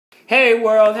Hey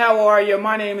world, how are you?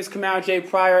 My name is Kamal J.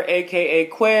 Pryor, aka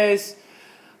Kwiz,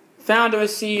 founder and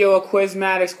CEO of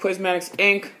Quizmatics,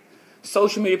 Inc.,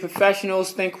 social media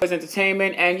professionals, Think Quiz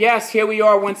Entertainment, and yes, here we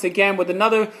are once again with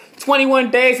another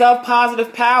 21 days of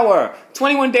positive power.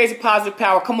 21 days of positive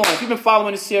power. Come on, if you've been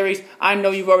following the series, I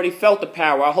know you've already felt the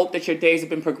power. I hope that your days have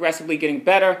been progressively getting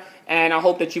better, and I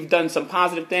hope that you've done some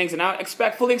positive things, and I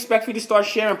fully expect you to start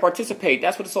sharing, participate.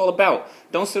 That's what it's all about.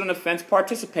 Don't sit on the fence,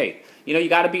 participate. You know, you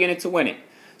got to be in it to win it.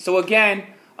 So again,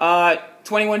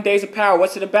 21 days of power.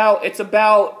 What's it about? It's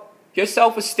about your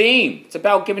self-esteem. It's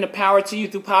about giving the power to you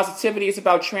through positivity. It's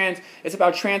about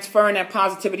transferring that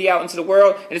positivity out into the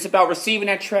world, and it's about receiving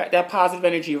that positive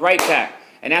energy right back.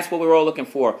 And that's what we're all looking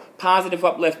for. Positive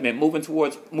upliftment,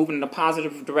 moving in a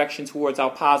positive direction towards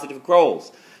our positive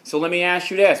goals. So let me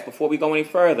ask you this before we go any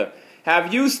further.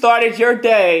 Have you started your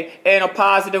day in a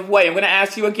positive way? I'm going to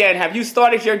ask you again. Have you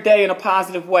started your day in a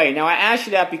positive way? Now, I ask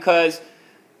you that because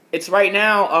it's right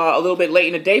now a little bit late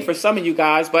in the day for some of you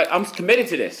guys, but I'm committed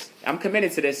to this. I'm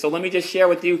committed to this. So let me just share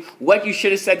with you what you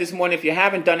should have said this morning if you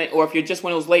haven't done it, or if you're just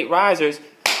one of those late risers.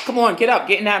 Come on, get up,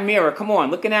 get in that mirror. Come on,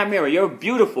 look in that mirror. You're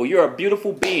beautiful. You're a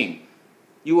beautiful being.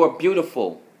 You are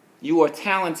beautiful. You are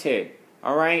talented.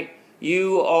 All right?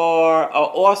 You are an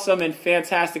awesome and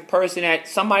fantastic person that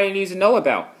somebody needs to know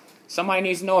about. Somebody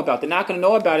needs to know about. They're not going to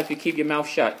know about it if you keep your mouth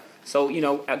shut. So, you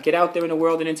know, get out there in the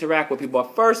world and interact with people.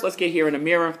 But first, let's get here in the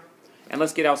mirror and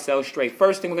let's get ourselves straight.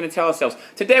 First thing we're going to tell ourselves,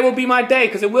 today will be my day,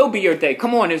 because it will be your day.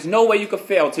 Come on, there's no way you could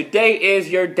fail. Today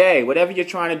is your day. Whatever you're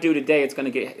trying to do today, it's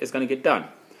going to get done.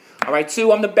 All right,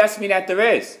 2, I'm the best me that there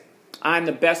is. I'm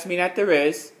the best me that there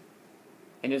is,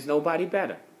 and there's nobody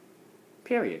better.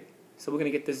 Period. So we're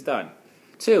going to get this done.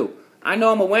 2, I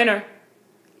know I'm a winner.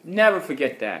 Never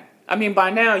forget that. I mean, by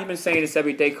now, you've been saying this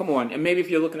every day. Come on. And maybe if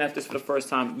you're looking at this for the first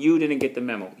time, you didn't get the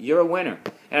memo. You're a winner.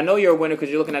 And I know you're a winner because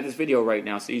you're looking at this video right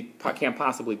now, so you can't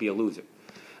possibly be a loser.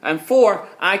 And 4,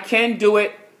 I can do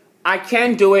it. I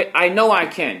can do it. I know I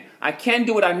can. I can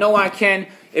do it. I know I can.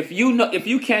 If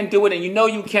you can do it and you know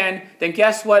you can, then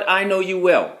guess what? I know you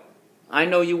will. I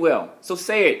know you will. So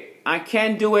say it. I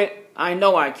can do it. I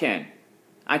know I can.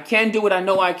 I can do it. I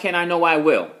know I can. I know I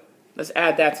will. Let's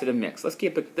add that to the mix. Let's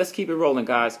keep it rolling,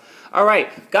 guys. All right.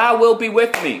 God will be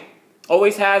with me.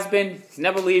 Always has been. He's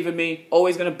never leaving me.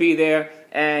 Always going to be there.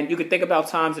 And you can think about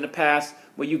times in the past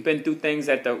where you've been through things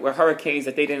that were hurricanes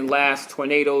that they didn't last,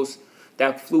 tornadoes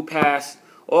that flew past,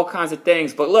 all kinds of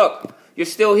things. But look, you're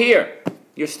still here.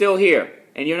 You're still here.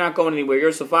 And you're not going anywhere. You're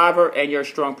a survivor and you're a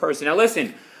strong person. Now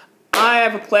listen, I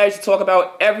have a pledge to talk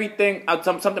about everything,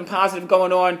 something positive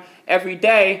going on every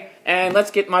day. And let's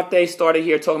get my day started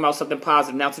here talking about something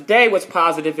positive. Now today what's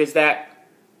positive is that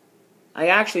I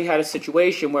actually had a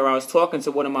situation where I was talking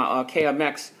to one of my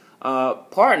KMX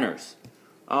partners.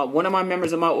 One of my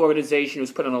members of my organization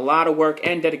who's put in a lot of work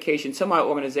and dedication to my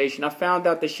organization. I found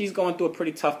out that she's going through a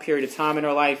pretty tough period of time in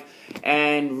her life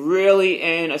and really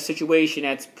in a situation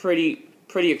that's pretty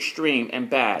extreme and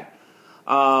bad.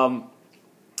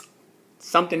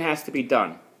 Something has to be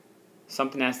done.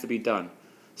 Something has to be done.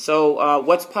 So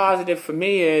what's positive for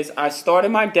me is I started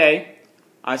my day.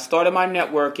 I started my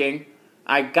networking.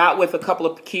 I got with a couple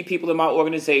of key people in my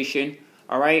organization.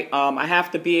 All right. I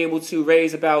have to be able to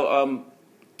raise about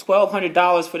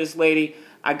 $1,200 for this lady.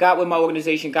 I got with my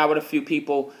organization, got with a few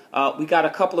people. We got a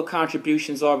couple of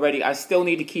contributions already. I still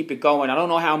need to keep it going. I don't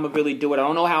know how I'm gonna really do it. I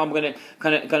don't know how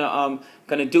I'm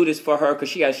gonna do this for her because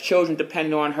she has children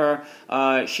depending on her.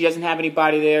 She doesn't have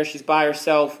anybody there. She's by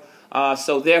herself.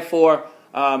 So therefore,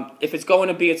 if it's going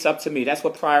to be, it's up to me. That's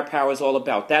what prior power is all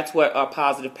about. That's what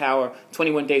positive power,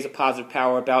 21 days of positive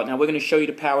power about. Now we're going to show you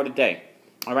the power today.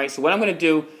 All right, so what I'm going to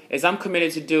do is I'm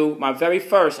committed to do my very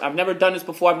first, I've never done this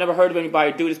before, I've never heard of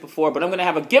anybody do this before, but I'm going to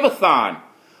have a Give-A-Thon.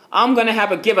 I'm going to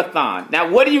have a Give-A-Thon. Now,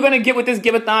 what are you going to get with this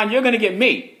Give-A-Thon? You're going to get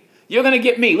me. You're going to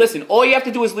get me. Listen, all you have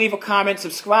to do is leave a comment,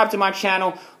 subscribe to my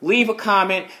channel, leave a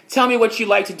comment, tell me what you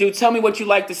like to do, tell me what you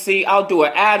like to see. I'll do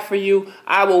an ad for you.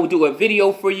 I will do a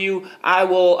video for you. I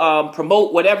will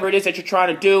promote whatever it is that you're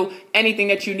trying to do, anything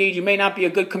that you need. You may not be a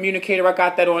good communicator. I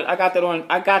got that.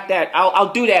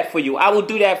 I'll do that for you. I will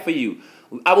do that for you.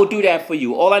 I will do that for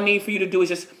you. All I need for you to do is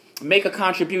just make a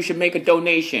contribution, make a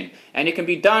donation. And it can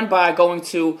be done by going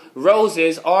to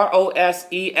Roses,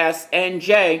 ROSESNJ,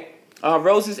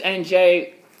 Roses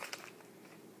NJ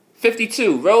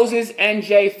 52, Roses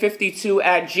NJ 52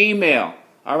 at Gmail.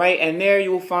 All right, and there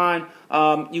you will find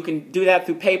you can do that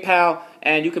through PayPal,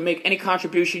 and you can make any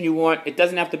contribution you want. It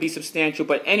doesn't have to be substantial,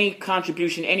 but any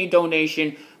contribution, any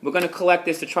donation, we're going to collect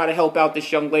this to try to help out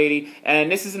this young lady.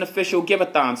 And this is an official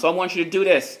Give-A-Thon, so I want you to do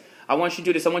this. I want you to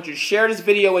do this. I want you to share this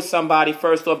video with somebody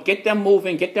first off. Get them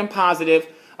moving. Get them positive.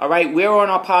 All right, we're on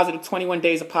our positive 21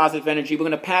 days of positive energy. We're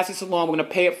going to pass this along. We're going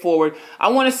to pay it forward. I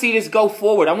want to see this go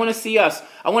forward. I want to see us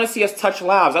touch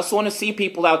lives. I just want to see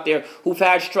people out there who've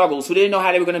had struggles, who didn't know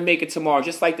how they were going to make it tomorrow.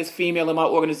 Just like this female in my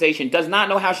organization does not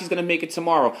know how she's going to make it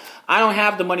tomorrow. I don't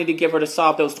have the money to give her to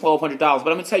solve those $1,200, but I'm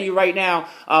going to tell you right now,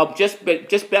 just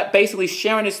basically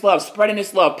sharing this love, spreading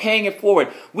this love, paying it forward.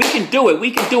 We can do it. We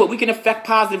can do it. We can affect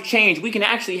positive change. We can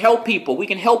actually help people. We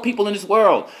can help people in this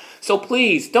world. So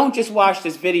please, don't just watch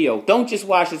this video. Don't just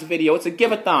watch this video. It's a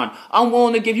give-a-thon. I'm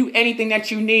willing to give you anything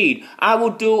that you need. I will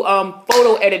do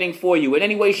photo editing for you in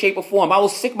any way, shape, or form. I will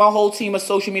stick my whole team of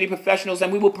social media professionals,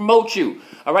 and we will promote you,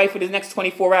 all right, for the next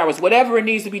 24 hours. Whatever it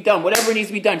needs to be done,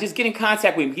 just get in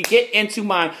contact with me. Get into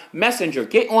my messenger.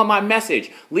 Get on my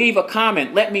message. Leave a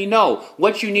comment. Let me know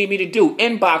what you need me to do.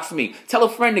 Inbox me. Tell a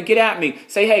friend to get at me.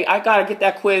 Say, hey, I got to get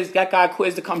that guy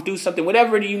Kwiz to come do something.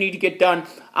 Whatever you need to get done,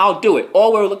 I'll do it.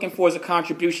 All we're looking for is a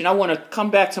contribution. I want to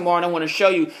come back tomorrow and I want to show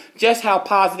you just how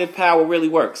positive power really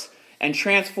works and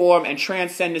transform and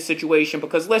transcend the situation.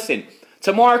 Because listen,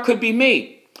 tomorrow could be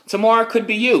me. Tomorrow could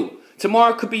be you.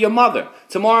 Tomorrow could be your mother.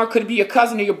 Tomorrow could be your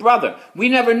cousin or your brother. We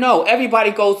never know.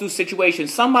 Everybody goes through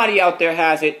situations. Somebody out there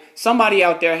has it. Somebody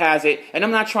out there has it. And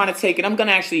I'm not trying to take it. I'm going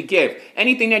to actually give.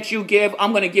 Anything that you give,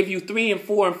 I'm going to give you 3 and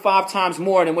 4 and 5 times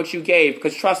more than what you gave.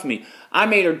 Because trust me, I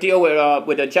made a deal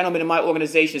with a gentleman in my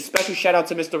organization. Special shout out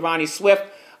to Mr. Ronnie Swift.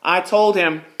 I told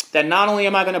him that not only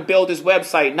am I going to build his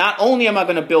website,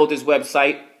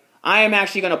 I am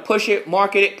actually going to push it,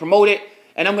 market it, promote it.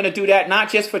 And I'm going to do that not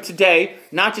just for today,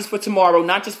 not just for tomorrow,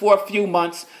 not just for a few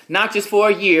months, not just for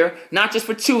a year, not just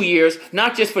for 2 years,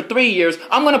 not just for 3 years.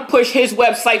 I'm going to push his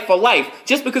website for life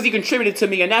just because he contributed to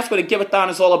me. And that's what a give-a-thon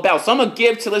is all about. So I'm going to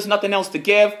give till there's nothing else to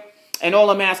give. And all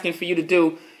I'm asking for you to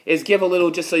do is give a little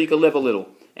just so you can live a little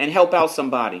and help out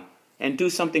somebody and do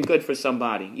something good for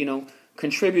somebody. You know,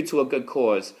 contribute to a good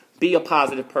cause. Be a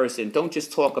positive person. Don't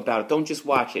just talk about it. Don't just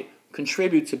watch it.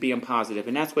 Contribute to being positive.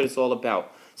 And that's what it's all about.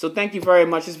 So thank you very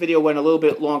much. This video went a little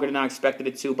bit longer than I expected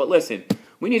it to. But listen,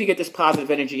 we need to get this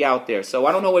positive energy out there. So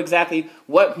I don't know exactly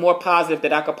what more positive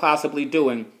that I could possibly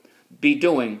be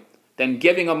doing than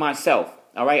giving of myself.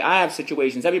 All right? I have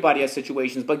situations. Everybody has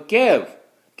situations. But give.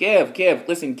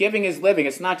 Listen, giving is living.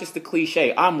 It's not just a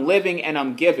cliche. I'm living and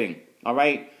I'm giving. All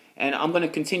right? And I'm going to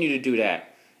continue to do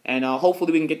that. And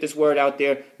hopefully we can get this word out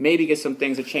there. Maybe get some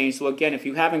things to change. So again, if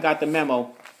you haven't got the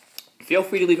memo, feel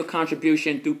free to leave a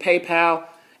contribution through PayPal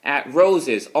at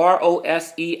roses,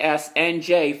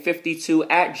 ROSESNJ52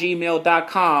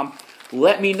 @gmail.com.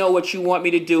 Let me know what you want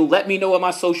me to do. Let me know what my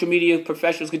social media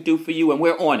professionals could do for you, and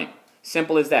we're on it.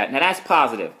 Simple as that. Now that's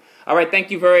positive. All right,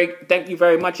 thank you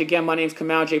very much. Again, my name is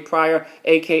Kamal J. Pryor,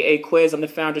 a.k.a. Kwiz. I'm the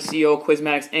founder, CEO of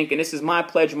Quizmatics, Inc., and this is my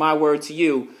pledge, my word to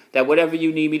you, that whatever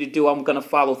you need me to do, I'm going to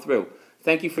follow through.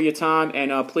 Thank you for your time,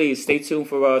 and please stay tuned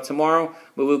for tomorrow,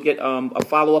 where we'll get a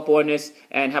follow-up on this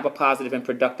and have a positive and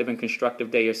productive and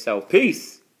constructive day yourself.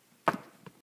 Peace!